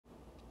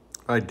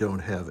I don't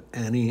have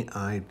any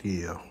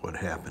idea what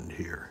happened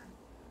here.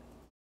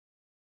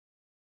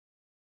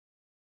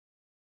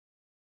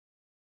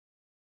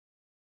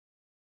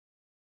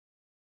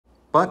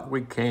 But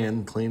we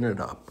can clean it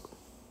up.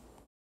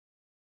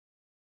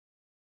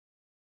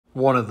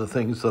 One of the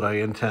things that I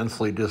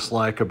intensely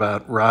dislike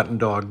about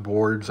RottenDog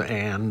boards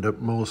and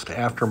most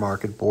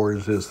aftermarket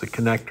boards is the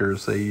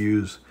connectors they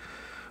use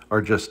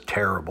are just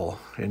terrible.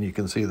 And you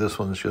can see this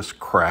one's just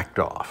cracked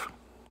off.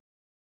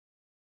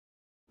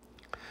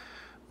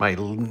 My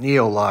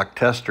Neolock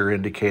tester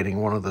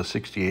indicating one of the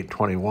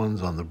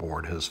 6821s on the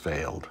board has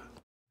failed.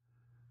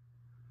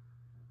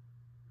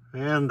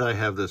 And I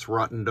have this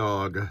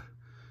RottenDog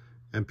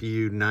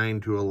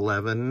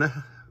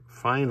MPU9211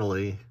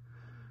 finally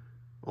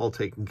all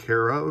taken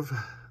care of,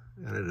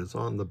 and it is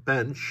on the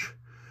bench.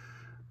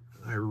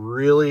 I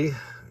really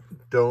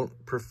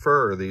don't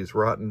prefer these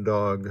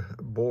RottenDog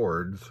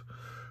boards.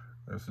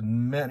 There's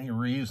many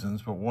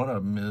reasons, but one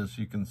of them is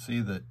you can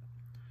see that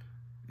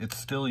it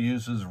still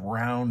uses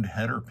round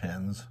header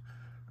pins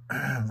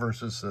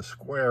versus the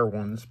square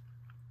ones,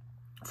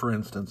 for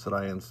instance, that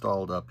I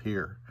installed up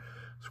here.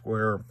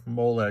 Square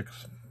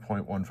Molex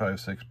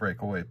 0.156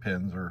 breakaway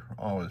pins are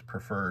always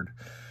preferred.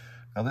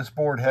 Now this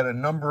board had a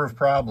number of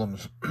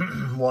problems.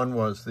 One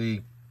was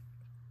the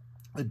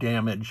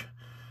damage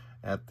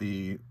at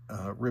the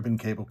ribbon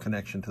cable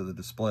connection to the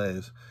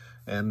displays,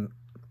 and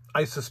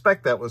I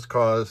suspect that was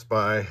caused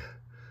by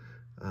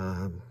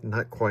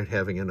not quite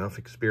having enough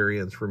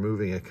experience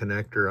removing a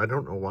connector. I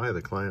don't know why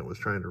the client was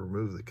trying to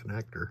remove the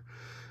connector.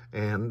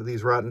 And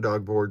these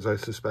RottenDog boards, I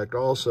suspect,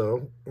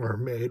 also are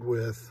made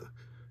with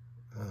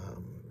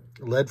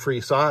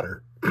lead-free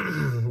solder,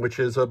 which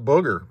is a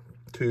booger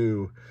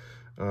to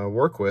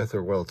work with,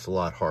 or well, it's a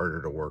lot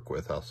harder to work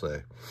with, I'll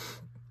say.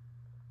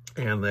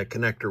 And that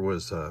connector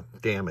was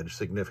damaged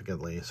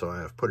significantly, so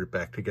I have put it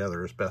back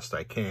together as best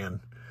I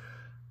can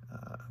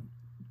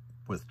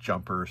with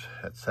jumpers,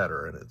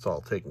 etc., and it's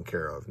all taken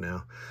care of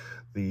now.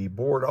 The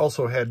board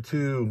also had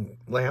two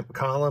lamp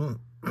column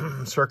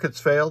circuits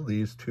failed.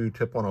 These two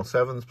TIP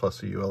 107s plus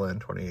the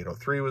ULN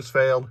 2803 was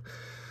failed.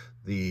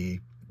 The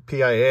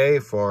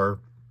PIA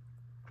for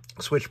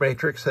switch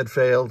matrix had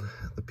failed.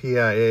 The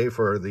PIA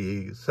for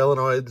the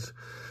solenoids,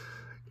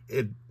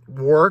 it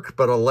worked,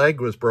 but a leg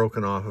was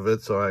broken off of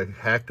it, so I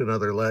hacked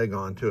another leg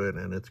onto it,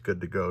 and it's good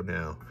to go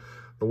now.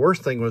 The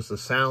worst thing was the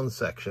sound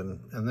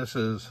section, and this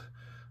is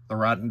the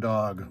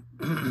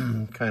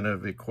RottenDog kind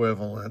of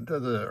equivalent to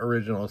the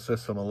original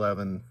System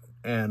 11N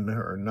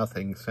or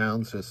nothing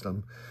sound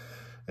system,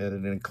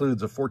 and it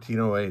includes a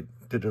 1408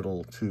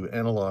 digital to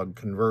analog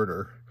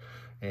converter.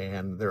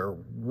 And there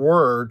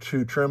were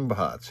two trim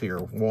pots here,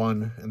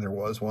 one, and there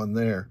was one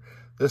there.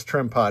 This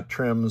trim pot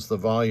trims the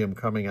volume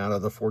coming out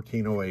of the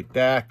 1408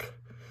 DAC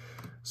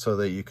so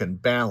that you can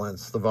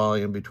balance the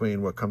volume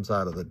between what comes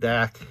out of the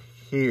DAC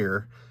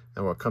here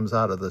and what comes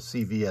out of the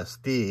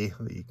CVSD,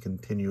 the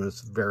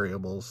continuous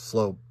variable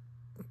slope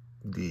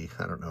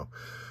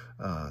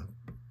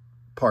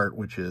part,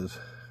 which is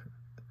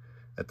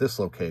at this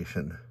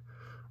location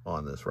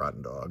on this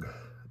RottenDog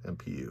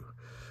MPU.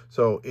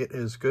 So it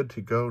is good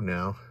to go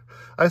now.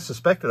 I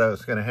suspected I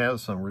was going to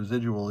have some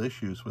residual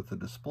issues with the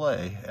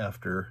display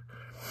after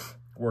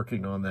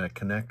working on that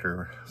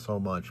connector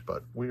so much,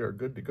 but we are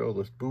good to go.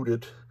 Let's boot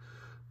it.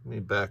 Let me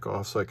back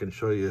off so I can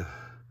show you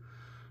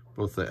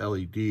both the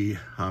LED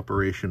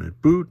operation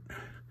at boot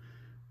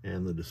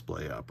and the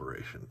display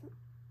operation.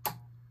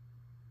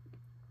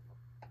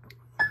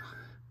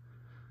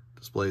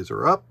 Displays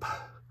are up.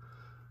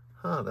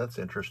 Huh, that's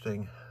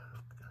interesting.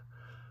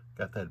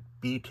 Got that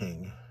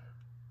beating.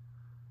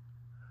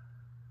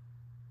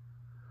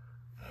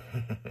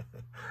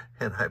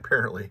 And I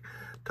apparently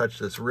touched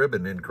this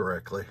ribbon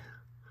incorrectly.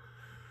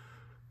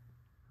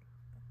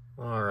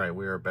 All right,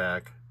 we are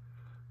back.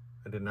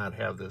 I did not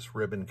have this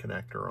ribbon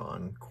connector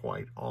on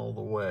quite all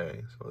the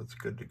way, so it's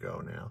good to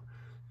go now.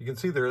 You can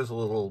see there is a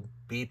little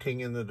beating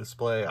in the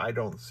display. I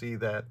don't see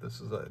that. This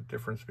is a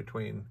difference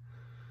between,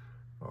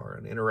 or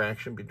an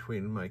interaction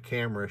between my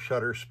camera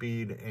shutter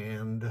speed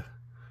and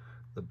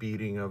the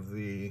beating of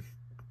the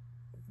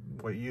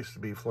what used to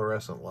be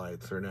fluorescent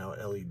lights are now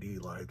LED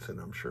lights, and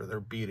I'm sure they're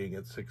beating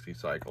at 60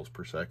 cycles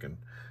per second.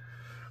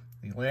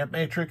 The lamp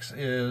matrix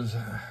is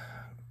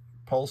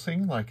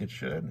pulsing like it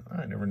should.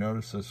 I never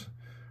noticed this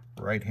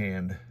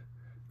right-hand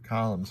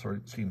column sort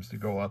of seems to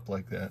go up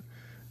like that.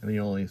 And the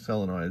only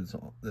solenoid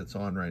that's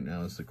on right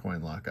now is the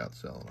coin lockout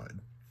solenoid.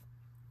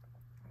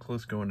 So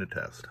let's go into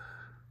test.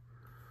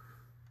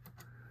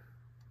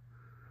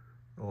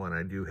 Oh, and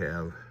I do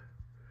have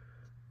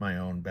my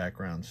own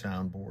background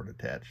soundboard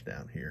attached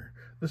down here.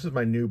 This is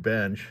my new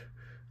bench.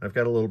 I've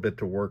got a little bit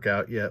to work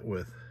out yet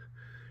with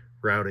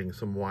routing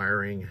some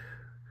wiring.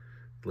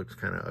 It looks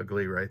kind of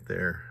ugly right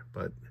there,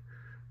 but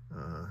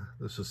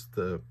this is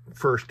the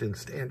first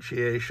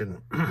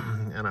instantiation,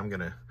 and I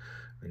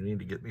need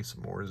to get me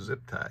some more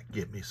zip tie.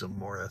 Get me some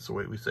more, that's the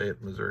way we say it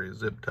in Missouri,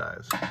 zip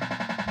ties.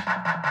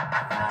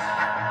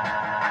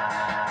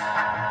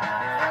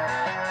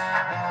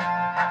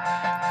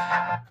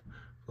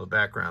 So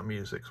background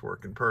music's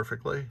working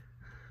perfectly.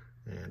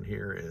 And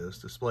here is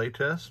display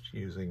test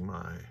using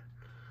my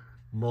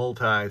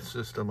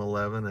multi-System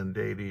 11 and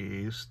Data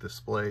East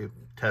display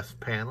test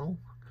panel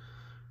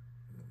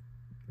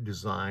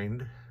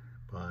designed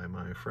by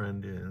my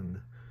friend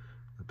in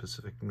the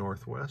Pacific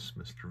Northwest,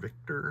 Mr.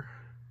 Victor.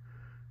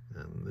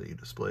 And the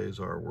displays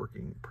are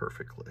working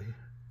perfectly.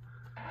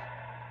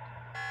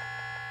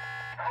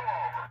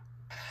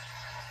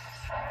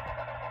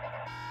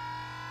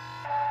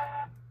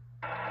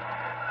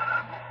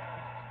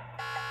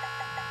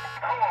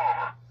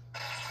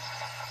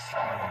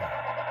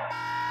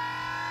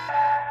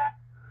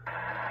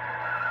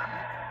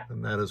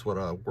 And that is what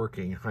a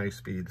working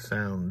high-speed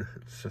sound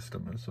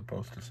system is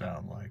supposed to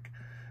sound like.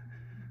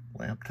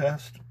 Lamp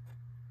test.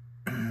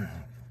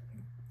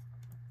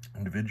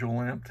 Individual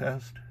lamp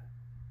test.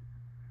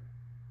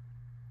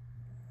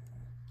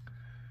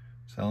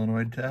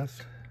 Solenoid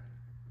test.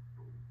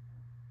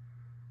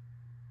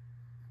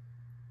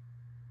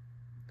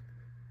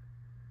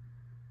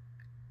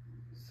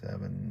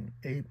 Seven,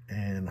 8,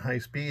 and high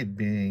speed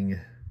being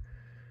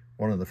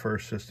one of the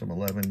first System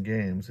 11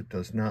 games, it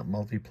does not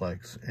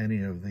multiplex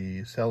any of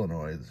the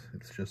solenoids.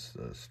 It's just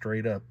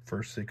straight up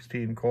first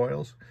 16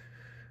 coils,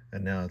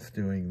 and now it's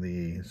doing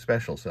the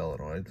special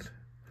solenoids,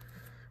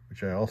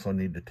 which I also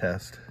need to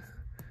test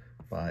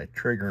by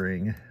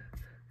triggering,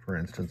 for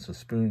instance, a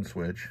spoon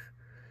switch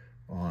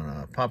on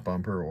a pop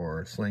bumper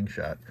or a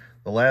slingshot.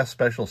 The last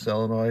special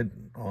solenoid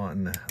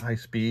on high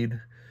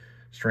speed,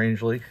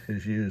 strangely,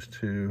 is used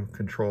to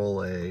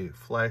control a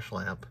flash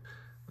lamp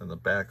in the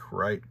back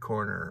right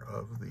corner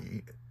of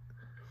the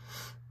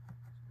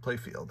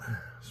playfield.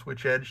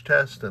 Switch edge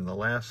test, and the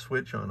last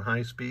switch on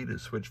high speed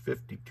is switch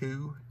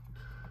 52.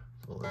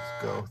 So let's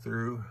go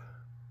through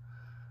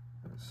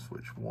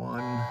switch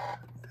 1,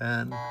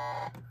 10.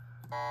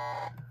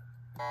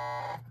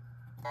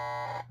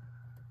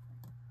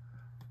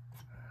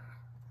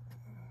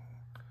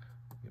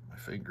 Get my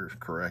fingers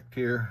correct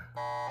here.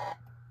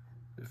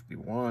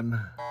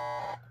 51,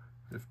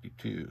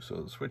 52. So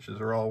the switches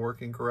are all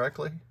working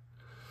correctly.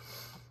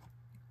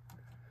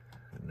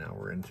 And now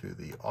we're into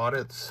the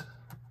audits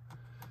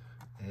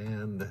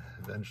and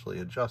eventually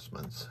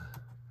adjustments.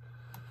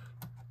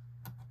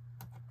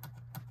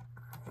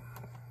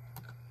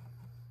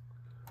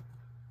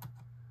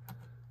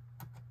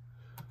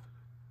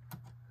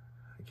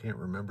 I can't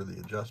remember the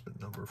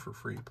adjustment number for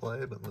free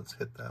play, but let's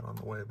hit that on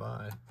the way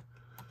by.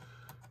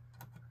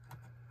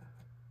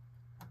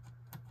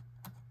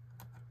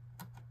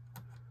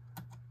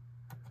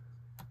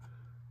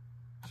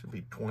 Should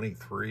be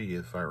 23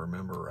 if I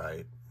remember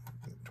right.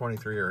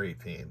 23 or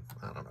 18,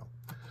 I don't know.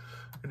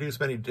 I do so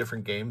many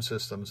different game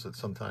systems that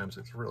sometimes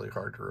it's really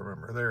hard to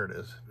remember. There it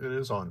is. It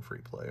is on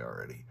free play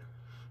already.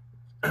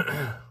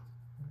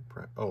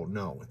 Oh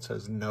no, it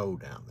says no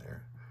down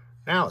there.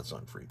 Now it's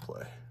on free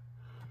play.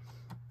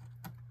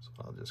 So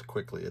I'll just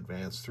quickly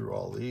advance through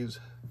all these,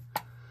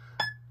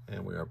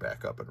 and we are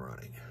back up and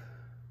running.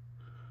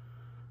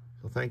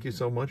 So thank you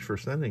so much for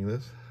sending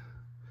this.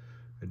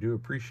 I do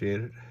appreciate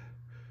it.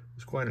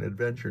 It's quite an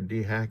adventure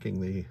de-hacking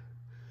the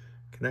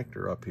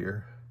connector up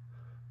here.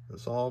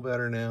 It's all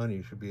better now, and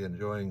you should be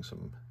enjoying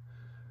some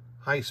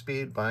high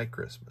speed by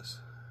Christmas.